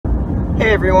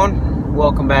Hey everyone,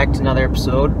 welcome back to another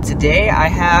episode. Today I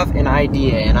have an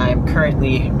idea and I am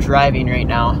currently driving right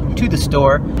now to the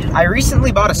store. I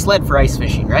recently bought a sled for ice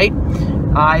fishing, right?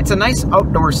 It's a nice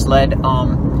outdoor sled.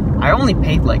 I only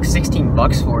paid like 16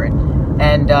 bucks for it.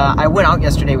 And I went out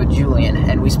yesterday with Julian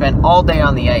and we spent all day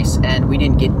on the ice and we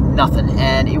didn't get nothing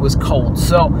and it was cold.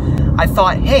 So I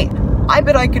thought, hey, I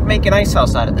bet I could make an ice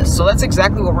house out of this. So that's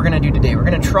exactly what we're gonna do today. We're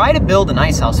gonna try to build an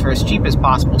ice house for as cheap as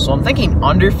possible. So I'm thinking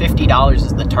under $50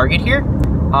 is the target here.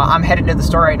 I'm headed to the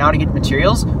store right now to get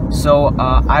materials. So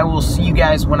I will see you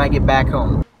guys when I get back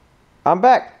home. I'm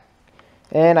back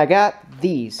and I got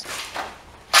these.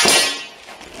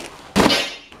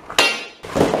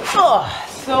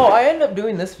 So I ended up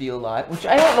doing this view a lot, which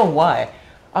I don't know why.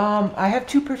 I have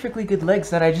two perfectly good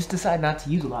legs that I just decide not to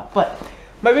use a lot. But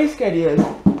my basic idea is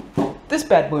this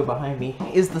bad boy behind me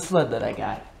is the sled that I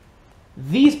got.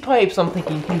 These pipes I'm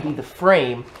thinking can be the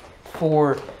frame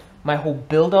for my whole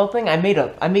build out thing. I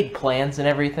made plans and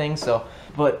everything, so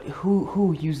but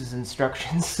who uses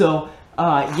instructions? So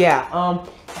yeah,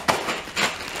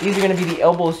 these are gonna be the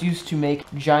elbows used to make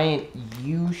giant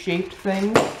U-shaped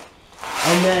things.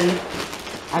 And then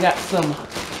I got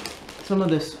some of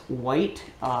this white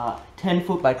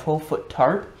 10-foot by 12-foot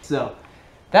tarp. So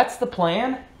that's the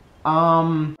plan.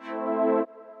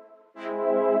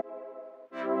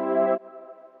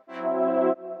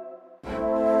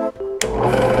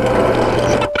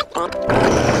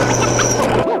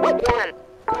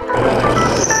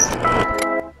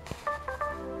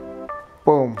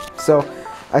 Boom. So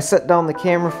I set down the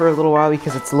camera for a little while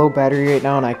because it's low battery right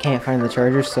now and I can't find the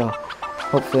charger, so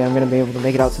hopefully I'm going to be able to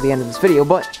make it out to the end of this video.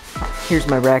 But here's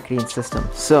my bracketing system.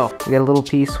 So we got a little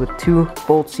piece with 2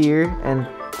 bolts here and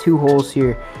 2 holes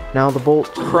here. Now the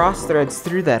bolt cross threads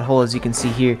through that hole, as you can see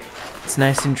here. It's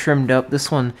nice and trimmed up.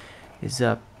 This one is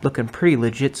looking pretty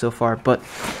legit so far, but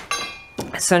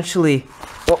essentially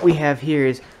what we have here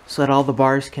is so that all the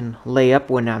bars can lay up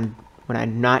when I'm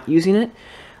not using it.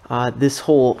 This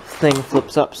whole thing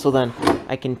flips up, so then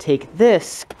I can take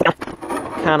this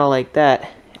kind of like that,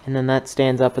 and then that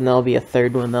stands up, and there'll be a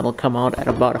third one that'll come out at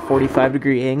about a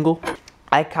 45-degree angle.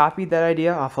 I copied that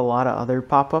idea off a lot of other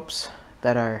pop-ups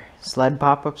that are sled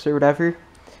pop-ups or whatever.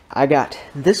 I got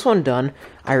this one done.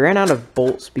 I ran out of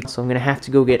bolts, so I'm gonna have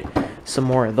to go get some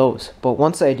more of those. But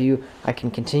once I do, I can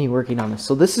continue working on this.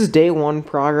 So this is day 1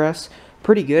 progress.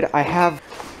 Pretty good. I have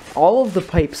all of the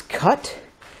pipes cut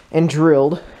and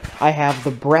drilled. I have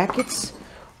the brackets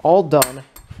all done.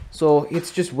 So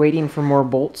it's just waiting for more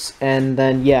bolts, and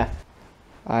then yeah,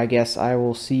 I guess I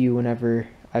will see you whenever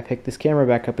I pick this camera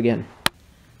back up again.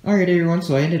 Alright everyone,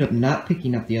 so I ended up not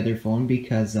picking up the other phone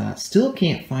because still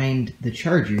can't find the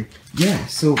charger. Yeah,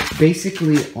 so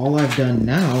basically all I've done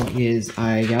now is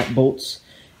I got bolts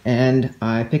and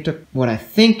I picked up what I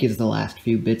think is the last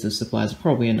few bits of supplies. I'll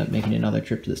probably end up making another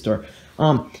trip to the store.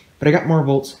 But I got more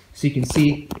bolts, so you can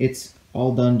see it's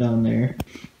all done down there.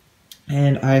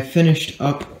 And I finished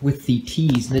up with the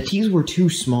T's. The T's were too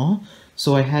small,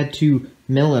 so I had to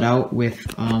mill it out with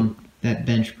that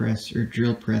bench press or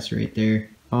drill press right there.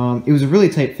 It was a really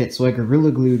tight fit, so I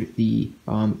Gorilla Glued the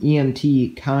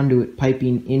EMT conduit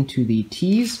piping into the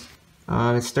T's.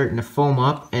 It's starting to foam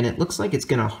up, and it looks like it's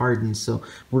going to harden, so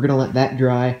we're going to let that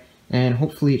dry, and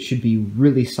hopefully it should be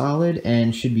really solid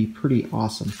and should be pretty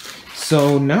awesome.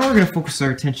 So now we're going to focus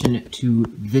our attention to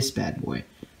this bad boy.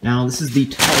 Now this is the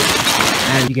tarp,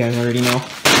 as you guys already know,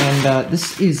 and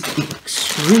this is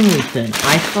extremely thin.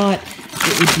 I thought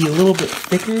it would be a little bit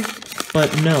thicker,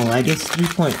 but no, I guess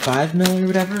 3.5 mil or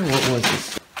whatever. What was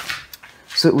this?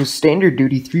 So it was standard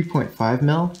duty 3.5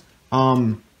 mil.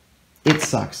 It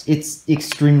sucks. It's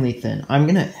extremely thin. I'm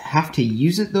gonna have to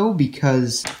use it though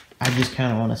because I just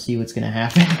kind of want to see what's gonna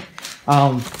happen.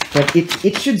 But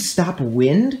it should stop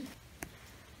wind.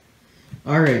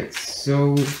 Alright,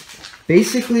 so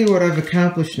basically what I've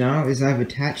accomplished now is I've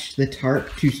attached the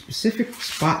tarp to specific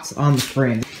spots on the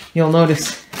frame. You'll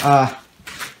notice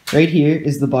right here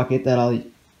is the bucket that I'll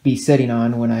be sitting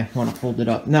on when I want to fold it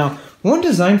up. Now, one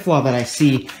design flaw that I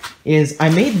see is I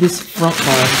made this front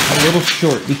bar a little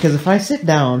short because if I sit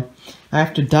down, I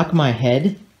have to duck my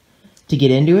head to get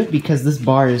into it because this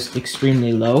bar is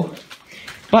extremely low.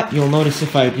 But you'll notice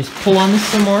if I just pull on this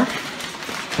some more,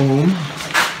 boom.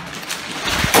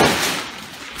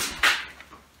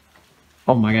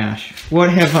 Oh my gosh, what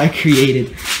have I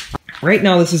created? Right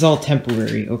now this is all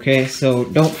temporary, okay? So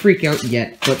don't freak out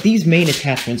yet, but these main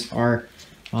attachments are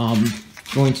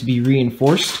going to be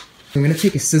reinforced. I'm going to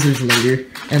take a scissors later,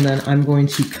 and then I'm going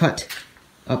to cut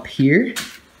up here,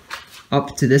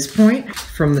 up to this point,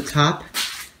 from the top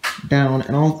down,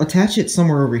 and I'll attach it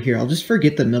somewhere over here. I'll just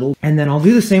forget the middle, and then I'll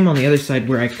do the same on the other side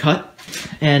where I cut,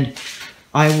 and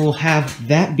I will have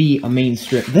that be a main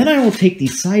strip. Then I will take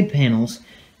these side panels,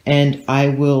 and I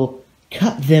will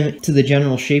cut them to the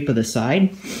general shape of the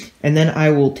side, and then I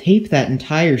will tape that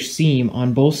entire seam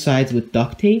on both sides with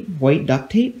duct tape, white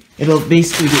duct tape. It'll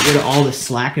basically get rid of all the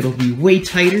slack. It'll be way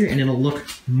tighter, and it'll look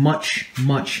much,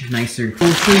 much nicer.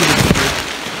 I'll show you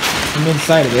from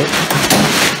inside of it.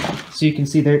 So you can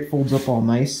see there it folds up all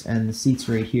nice, and the seat's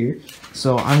right here.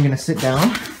 So I'm gonna sit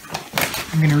down.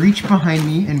 I'm gonna reach behind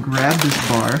me and grab this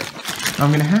bar.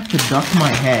 I'm gonna have to duck my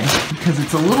head because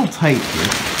it's a little tight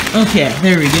here. Okay,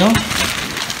 there we go.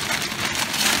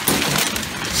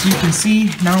 So you can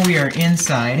see now we are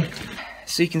inside.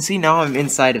 So you can see now I'm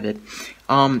inside of it.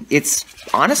 It's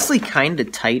honestly kind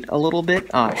of tight a little bit,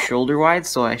 shoulder wide,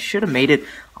 so I should have made it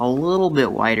a little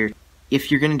bit wider. If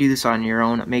you're going to do this on your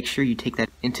own, make sure you take that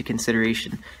into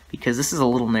consideration because this is a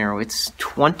little narrow. It's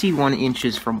 21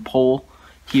 inches from pole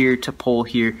here to pole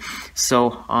here.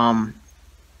 So,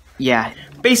 yeah.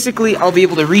 Basically, I'll be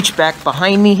able to reach back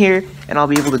behind me here, and I'll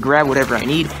be able to grab whatever I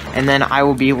need, and then I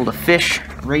will be able to fish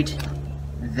right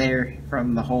there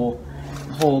from the hole.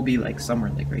 The hole will be like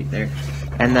somewhere like right there.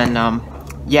 And then,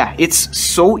 yeah, it's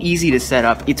so easy to set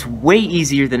up. It's way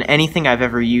easier than anything I've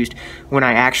ever used when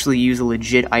I actually use a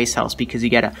legit ice house because you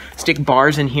gotta stick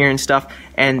bars in here and stuff.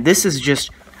 And this is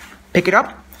just pick it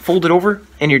up, fold it over,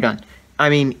 and you're done. I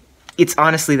mean, it's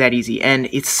honestly that easy. And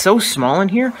it's so small in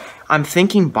here, I'm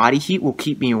thinking body heat will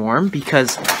keep me warm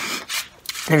because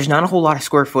there's not a whole lot of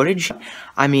square footage.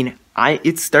 I mean,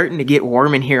 it's starting to get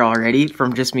warm in here already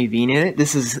from just me being in it.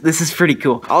 This is pretty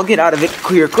cool. I'll get out of it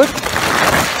clear quick.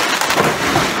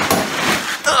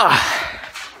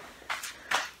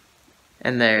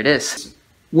 And there it is.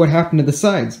 What happened to the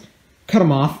sides? Cut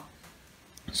them off.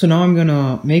 So now I'm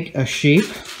gonna make a shape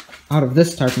out of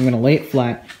this tarp. I'm gonna lay it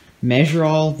flat, measure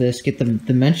all this, get the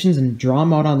dimensions and draw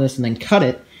them out on this, and then cut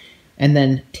it, and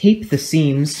then tape the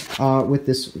seams with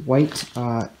this white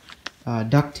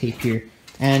duct tape here.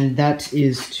 And that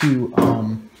is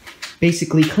to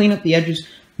basically clean up the edges,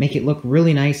 make it look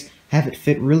really nice, have it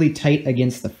fit really tight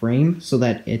against the frame so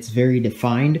that it's very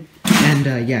defined.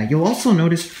 And yeah, you'll also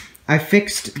notice I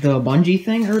fixed the bungee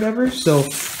thing or whatever, so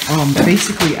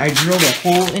basically I drilled a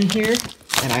hole in here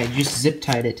and I just zip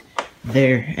tied it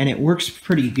there, and it works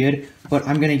pretty good, but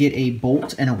I'm gonna get a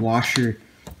bolt and a washer.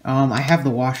 I have the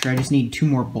washer, I just need 2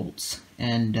 more bolts,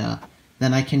 and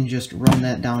then I can just run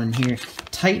that down in here,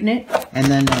 tighten it, and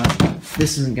then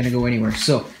this isn't gonna go anywhere.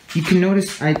 So you can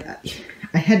notice I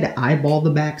had to eyeball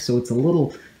the back, so it's a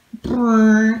little,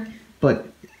 but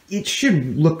it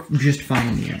should look just fine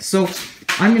in the end. So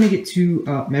I'm gonna get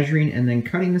to measuring and then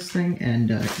cutting this thing, and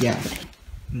yeah.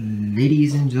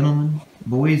 Ladies and gentlemen,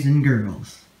 boys and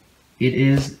girls, it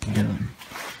is done.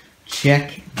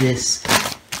 Check this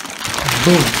out.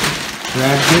 Boom.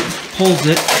 Grabs it, pulls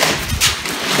it.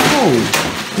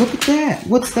 Oh, look at that.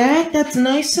 What's that? That's an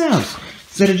ice house.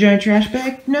 Is that a giant trash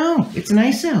bag? No, it's an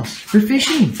ice house for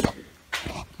fishing.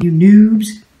 You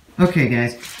noobs. Okay,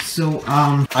 guys, so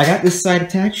I got this side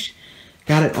attached,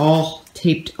 got it all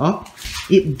taped up.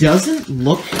 It doesn't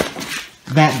look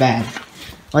that bad.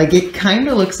 Like, it kind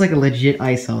of looks like a legit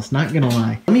ice house, not gonna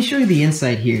lie. Let me show you the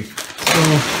inside here. So,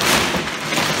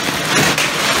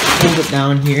 hold it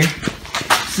down here,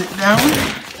 sit down,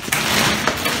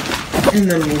 and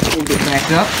then we'll hold it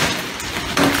back up.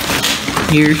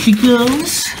 Here she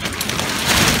goes.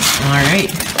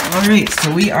 Alright,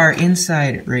 so we are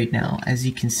inside right now, as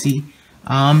you can see.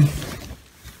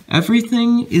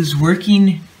 Everything is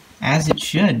working as it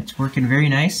should. It's working very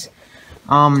nice.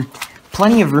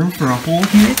 Plenty of room for a hole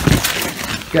here.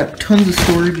 Got tons of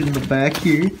storage in the back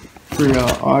here for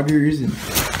augers and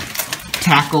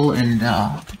tackle and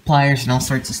pliers and all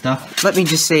sorts of stuff. Let me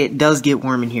just say it does get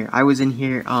warm in here. I was in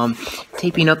here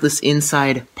taping up this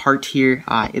inside part here.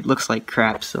 It looks like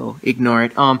crap, so ignore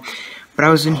it. But I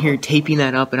was in here taping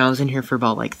that up, and I was in here for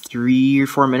about like 3 or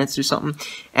 4 minutes or something,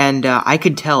 and I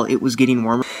could tell it was getting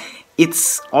warmer.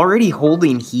 It's already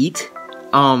holding heat,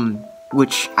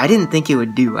 which I didn't think it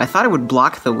would do. I thought it would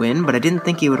block the wind, but I didn't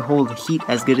think it would hold the heat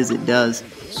as good as it does.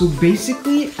 So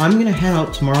basically, I'm gonna head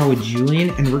out tomorrow with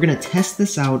Julian, and we're gonna test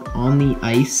this out on the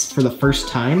ice for the first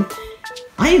time.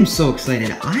 I am so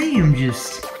excited.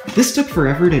 This took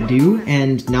forever to do,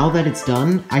 and now that it's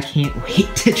done, I can't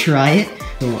wait to try it.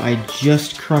 So I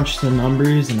just crunched the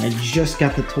numbers, and I just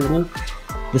got the total.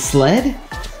 The sled,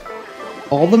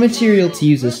 all the material to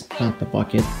use this, not the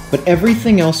bucket, but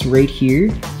everything else right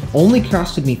here only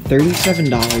costed me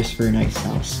 $37 for an ice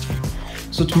house.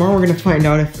 So tomorrow we're gonna find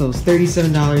out if those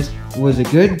 $37 was a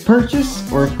good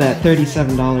purchase or if that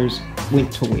 $37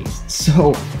 went to waste.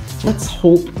 So let's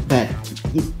hope that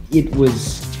it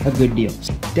was a good deal.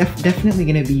 Definitely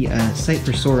gonna be a sight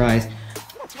for sore eyes.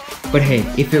 But hey,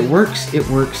 if it works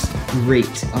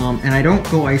great. And I don't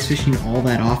go ice fishing all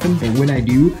that often, but when I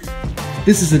do,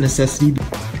 this is a necessity.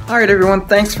 Alright everyone,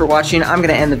 thanks for watching. I'm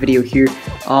gonna end the video here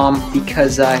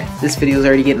because this video is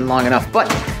already getting long enough. But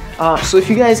so if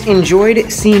you guys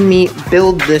enjoyed seeing me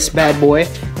build this bad boy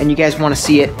and you guys want to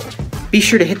see it, be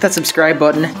sure to hit that subscribe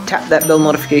button, tap that bell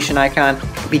notification icon,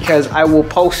 because I will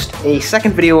post a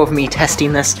second video of me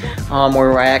testing this,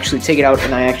 where I actually take it out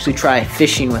and I actually try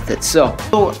fishing with it. So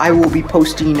I will be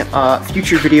posting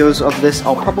future videos of this.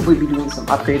 I'll probably be doing some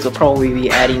upgrades. I'll probably be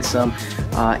adding some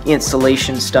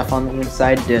insulation stuff on the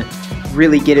inside to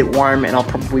really get it warm, and I'll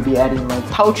probably be adding like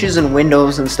pouches and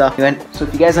windows and stuff. So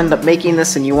if you guys end up making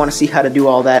this and you want to see how to do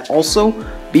all that, also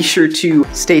be sure to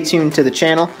stay tuned to the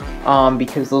channel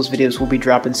because those videos will be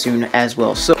dropping soon as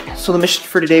well. So the mission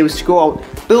for today was to go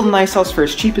out, build a nice house for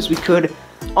as cheap as we could,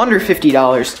 under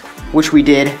 $50, which we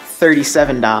did.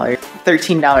 $37,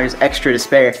 $13 extra to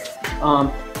spare.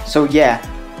 So yeah,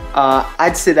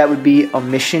 I'd say that would be a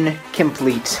mission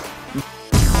complete.